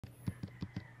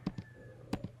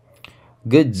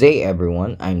Good day,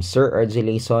 everyone. I'm Sir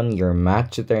Argelason, your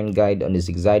math tutor and guide on this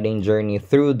exciting journey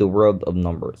through the world of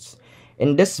numbers.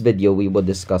 In this video, we will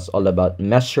discuss all about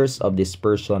measures of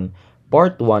dispersion,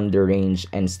 part 1, the range,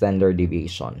 and standard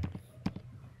deviation.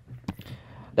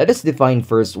 Let us define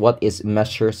first what is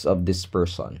measures of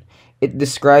dispersion. It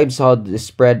describes how the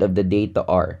spread of the data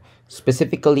are.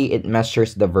 Specifically, it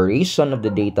measures the variation of the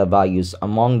data values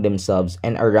among themselves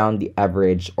and around the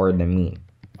average or the mean.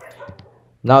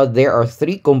 Now, there are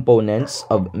three components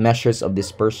of measures of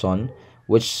dispersion,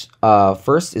 which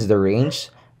first is the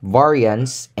range,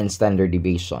 variance, and standard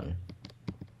deviation.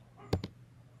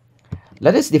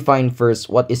 Let us define first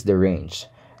what is the range.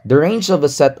 The range of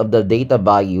a set of the data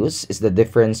values is the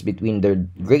difference between the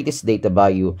greatest data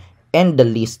value and the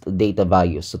least data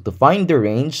value. So to find the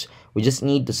range, we just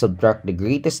need to subtract the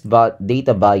greatest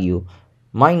data value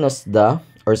minus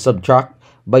or subtract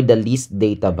by the least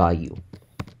data value.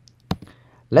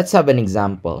 Let's have an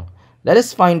example. Let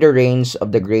us find the range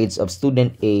of the grades of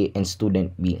student A and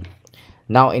student B.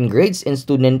 Now, in grades in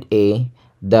student A,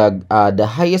 the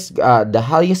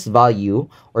highest value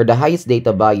or the highest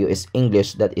data value is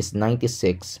English, that is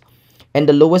 96, and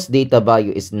the lowest data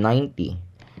value is 90.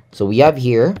 So we have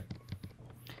here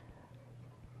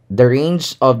the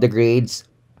range of the grades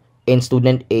in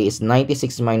student A is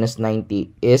 96 minus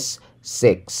 90 is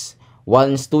 6.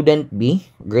 While in student B,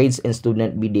 grades in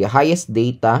student B, the highest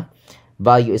data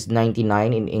value is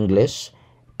 99 in English,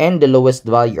 and the lowest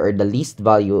value or the least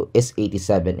value is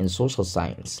 87 in social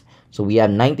science. So we have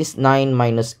 99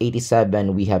 minus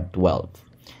 87, we have 12.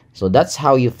 So that's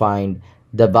how you find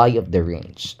the value of the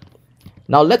range.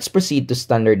 Now let's proceed to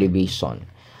standard deviation.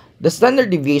 The standard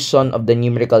deviation of the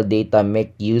numerical data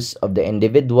make use of the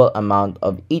individual amount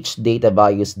of each data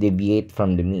values deviate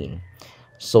from the mean.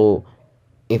 So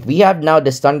if we have now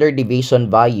the standard deviation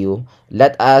value,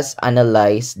 let us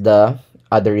analyze the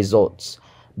other results.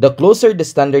 The closer the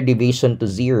standard deviation to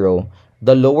 0,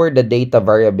 the lower the data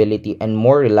variability and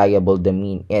more reliable the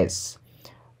mean is.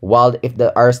 While if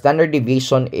our standard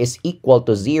deviation is equal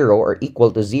to 0 or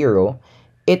equal to 0,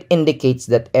 it indicates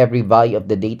that every value of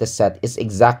the data set is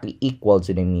exactly equal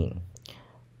to the mean.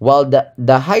 While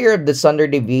the higher the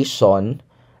standard deviation,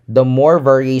 the more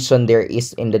variation there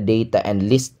is in the data and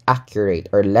least accurate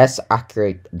or less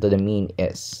accurate the mean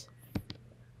is.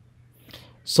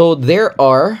 So there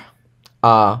are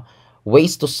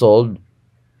ways to solve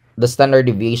the standard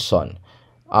deviation.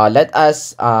 Let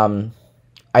us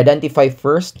identify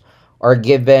first or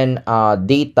given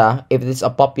data if it is a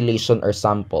population or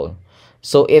sample.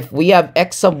 So if we have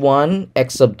x sub 1,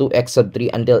 x sub 2, x sub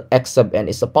 3 until x sub n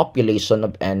is a population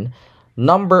of n,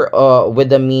 number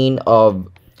with a mean of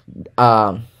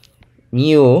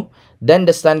mu, then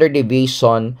the standard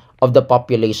deviation of the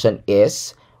population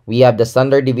is, we have the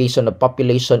standard deviation of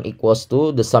population equals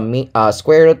to the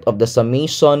square root of the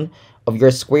summation of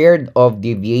your squared of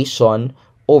deviation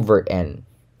over n.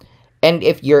 And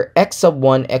if your x sub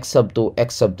 1, x sub 2,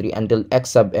 x sub 3 until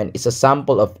x sub n is a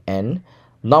sample of n,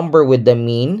 number with the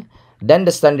mean, then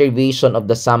the standard deviation of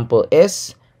the sample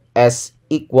is s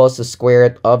equals the square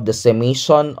root of the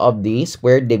summation of the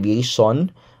squared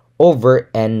deviation over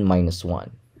n minus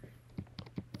 1.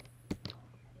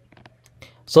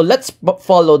 So let's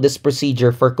follow this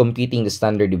procedure for computing the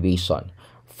standard deviation.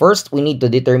 First, we need to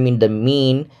determine the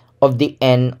mean of the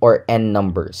n or n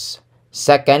numbers.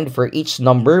 Second, for each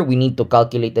number, we need to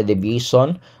calculate the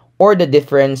deviation or the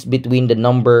difference between the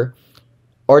number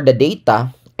or the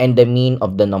data and the mean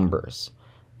of the numbers.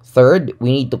 Third,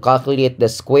 we need to calculate the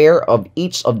square of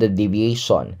each of the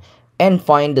deviation and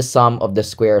find the sum of the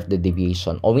square of the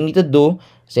deviation. All we need to do,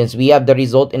 since we have the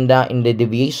result in the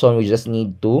deviation, we just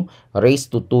need to raise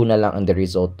to 2 na lang ang the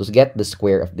result to get the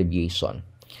square of deviation.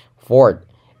 Fourth,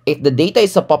 if the data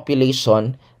is a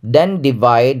population, then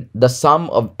divide the sum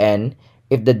of n.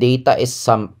 If the data is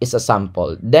a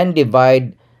sample, then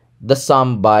divide the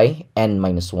sum by n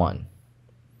minus 1.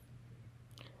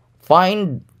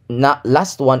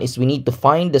 Last one is we need to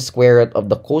find the square root of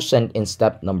the quotient in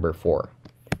step number 4.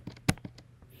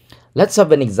 Let's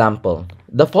have an example.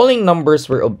 The following numbers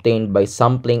were obtained by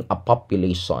sampling a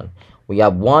population. We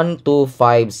have 1, 2,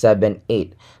 5, 7,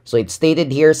 8. So it's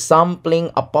stated here,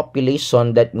 sampling a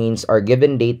population. That means our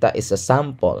given data is a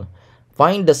sample.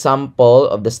 Find the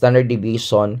sample of the standard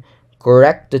deviation,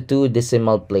 correct to 2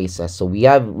 decimal places. So we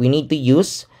need to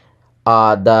use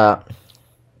the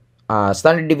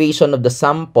standard deviation of the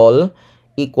sample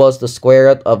equals the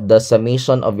square root of the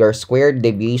summation of your squared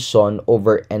deviation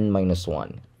over n minus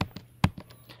 1.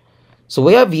 So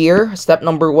we have here, step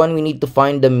number 1, we need to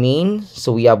find the mean.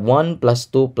 So we have 1 plus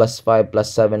 2 plus 5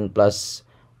 plus 7 plus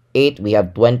 8, we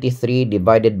have 23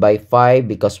 divided by 5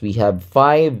 because we have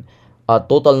 5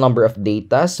 total number of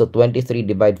data. So 23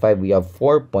 divided 5, we have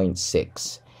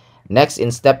 4.6. Next,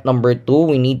 in step number 2,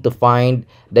 we need to find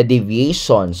the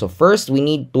deviation. So first, we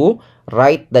need to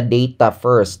write the data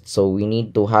first. So we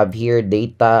need to have here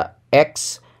data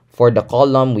X. For the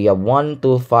column, we have 1,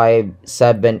 2, 5,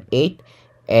 7, 8.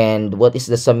 And what is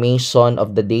the summation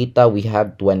of the data? We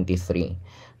have 23.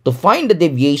 To find the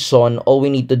deviation, all we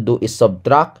need to do is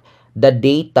subtract the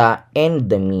data and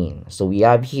the mean. So we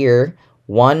have here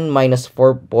 1 minus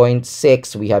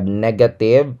 4.6, we have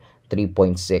negative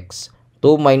 3.6.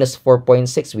 2 minus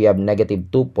 4.6, we have negative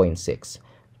 2.6.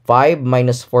 5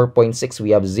 minus 4.6,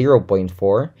 we have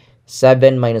 0.4.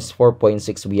 7 minus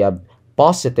 4.6, we have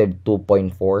positive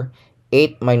 2.4.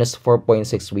 8 minus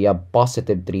 4.6, we have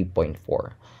positive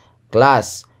 3.4.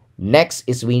 Class, next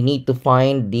is we need to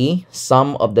find the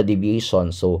sum of the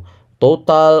deviation. So,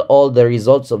 total all the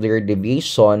results of your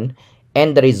deviation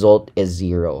and the result is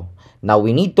 0. Now,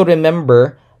 we need to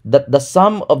remember that the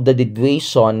sum of the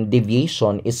deviation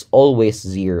is always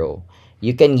 0.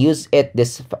 You can use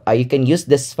this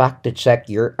fact to check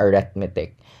your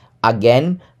arithmetic.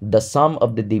 Again, the sum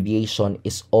of the deviation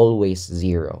is always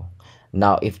 0.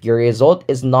 Now, if your result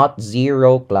is not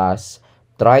 0, class,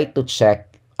 try to check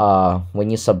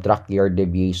when you subtract your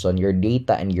deviation, your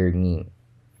data and your mean.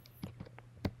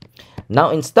 Now,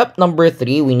 in step number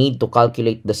 3, we need to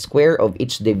calculate the square of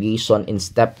each deviation in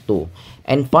step 2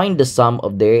 and find the sum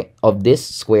of this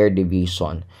square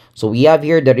deviation. So, we have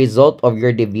here the result of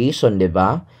your deviation,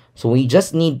 diba? So, we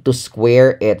just need to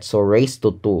square it. So, raised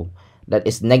to 2. That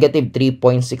is negative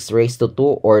 3.6 raised to 2,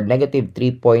 or negative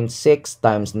 3.6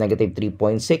 times negative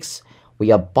 3.6. We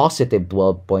have positive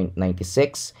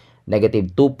 12.96. Negative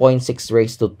 2.6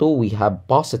 raised to 2, we have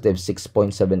positive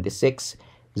 6.76.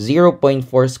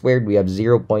 0.4 squared, we have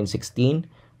 0.16.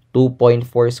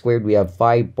 2.4 squared, we have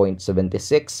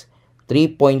 5.76.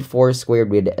 3.4 squared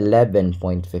with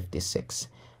 11.56.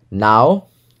 Now,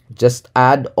 just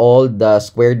add all the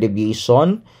square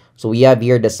deviation. So, we have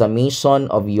here the summation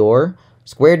of your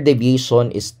square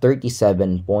deviation is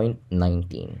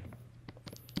 37.19.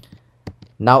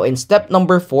 Now, in step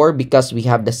number 4, because we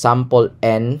have the sample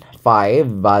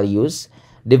n5 values,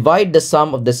 divide the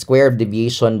sum of the square of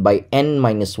deviation by n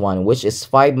minus 1, which is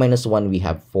 5 minus 1, we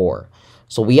have 4.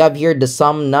 So, we have here the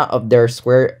sum na of their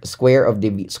squared of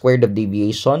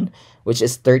deviation, which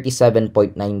is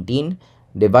 37.19,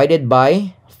 divided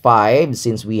by 5,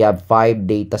 since we have 5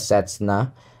 data sets na.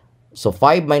 So,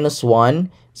 5 minus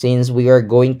 1, since we are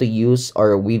going to use,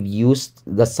 or we've used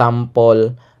the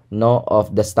sample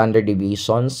of the standard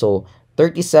deviation. So,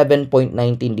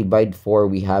 37.19 divided 4,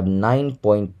 we have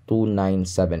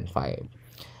 9.2975.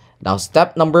 Now,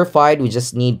 step number 5, we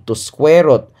just need to square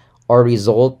root or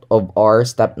result of our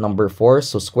step number 4.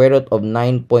 So, square root of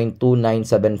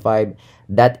 9.2975,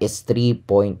 that is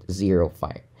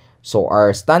 3.05. So,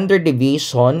 our standard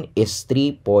deviation is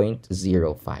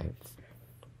 3.05.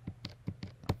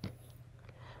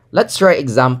 Let's try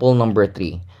example number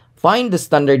 3. Find the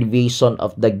standard deviation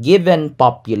of the given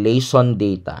population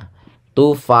data.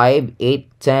 2, 5,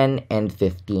 8, 10, and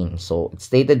 15. So, it's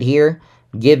stated here,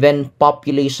 given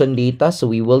population data. So,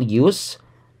 we will use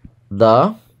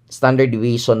the standard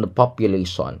deviation of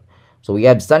population. So, we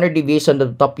have standard deviation of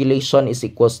the population is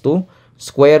equals to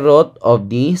square root of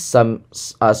the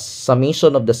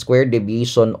summation of the square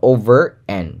deviation over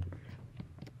n.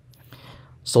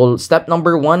 So, step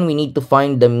number 1, we need to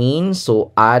find the mean.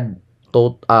 So, find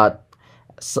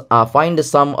the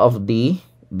sum of the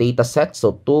data set.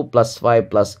 So, 2 plus 5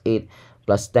 plus 8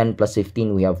 plus 10 plus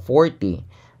 15, we have 40.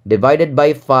 Divided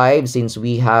by 5, since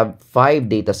we have 5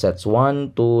 data sets.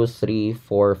 1, 2, 3,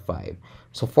 4, 5.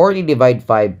 So, 40 divided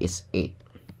 5 is 8.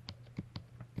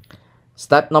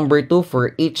 Step number 2,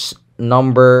 for each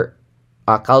number,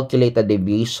 calculate the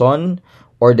deviation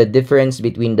or the difference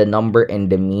between the number and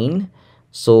the mean.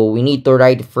 So, we need to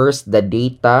write first the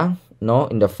data,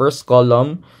 in the first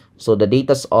column. So, the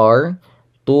datas are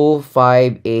 2,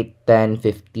 5, 8, 10,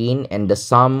 15, and the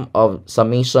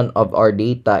summation of our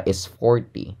data is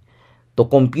 40. To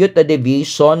compute the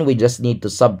deviation, we just need to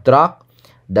subtract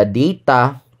the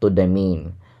data to the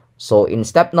mean. So, in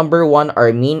step number 1,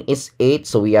 our mean is 8.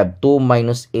 So, we have 2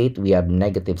 minus 8, we have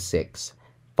negative 6.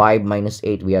 5 minus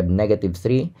 8, we have negative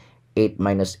 3. 8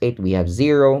 minus 8, we have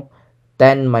 0.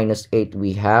 10 minus 8,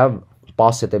 we have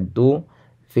positive 2.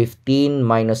 15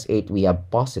 minus 8, we have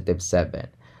positive 7.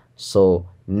 So,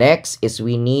 next is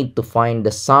we need to find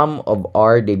the sum of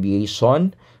our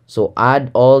deviation. So,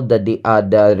 add all the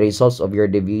results of your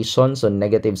deviation. So,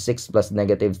 negative 6 plus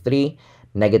negative 3,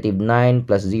 negative 9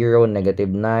 plus 0,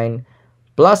 negative 9,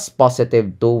 plus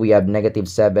positive 2, we have negative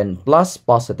 7, plus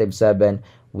positive 7,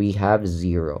 we have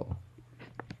 0.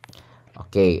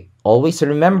 Okay, always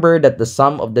remember that the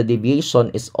sum of the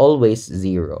deviation is always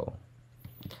 0.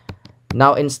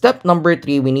 Now, in step number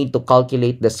 3, we need to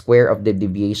calculate the square of the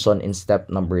deviation in step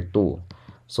number 2.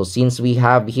 So, since we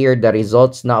have here the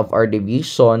results now of our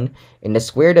deviation, in the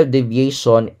square of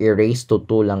deviation, i-raise to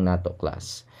 2 lang nato,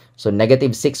 class. So,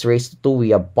 negative 6 raised to 2, we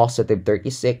have positive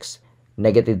 36.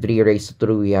 Negative 3 raised to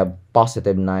 3, we have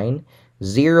positive 9.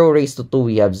 0 raised to 2,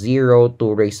 we have 0.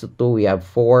 2 raised to 2, we have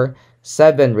 4.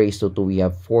 7 raised to 2, we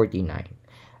have 49.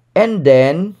 And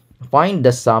then, find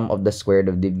the sum of the square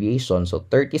of deviation. So,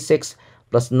 36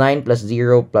 plus 9 plus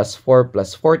 0 plus 4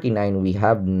 plus 49, we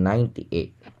have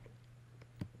 98.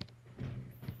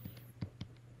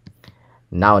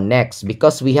 Now, next,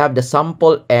 because we have the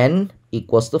sample n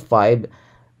equals to 5,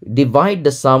 divide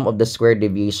the sum of the square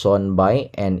deviation by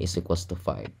n is equals to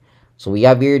 5. So, we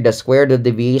have here the square of the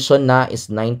deviation na is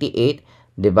 98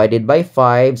 divided by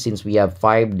 5 since we have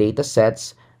 5 data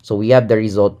sets. So, we have the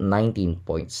result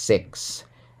 19.6.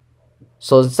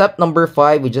 So, in step number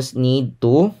 5, we just need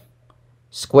to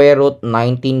square root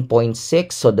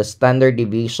 19.6. So, the standard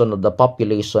deviation of the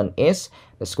population is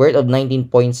the square root of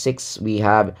 19.6, we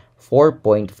have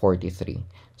 4.43.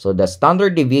 So, the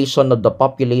standard deviation of the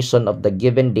population of the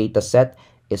given data set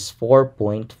is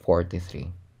 4.43.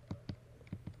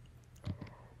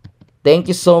 Thank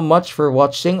you so much for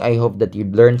watching. I hope that you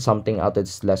learned something out of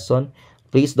this lesson.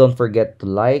 Please don't forget to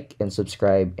like and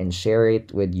subscribe and share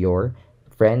it with your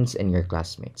friends and your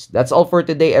classmates. That's all for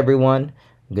today, everyone.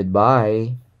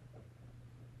 Goodbye.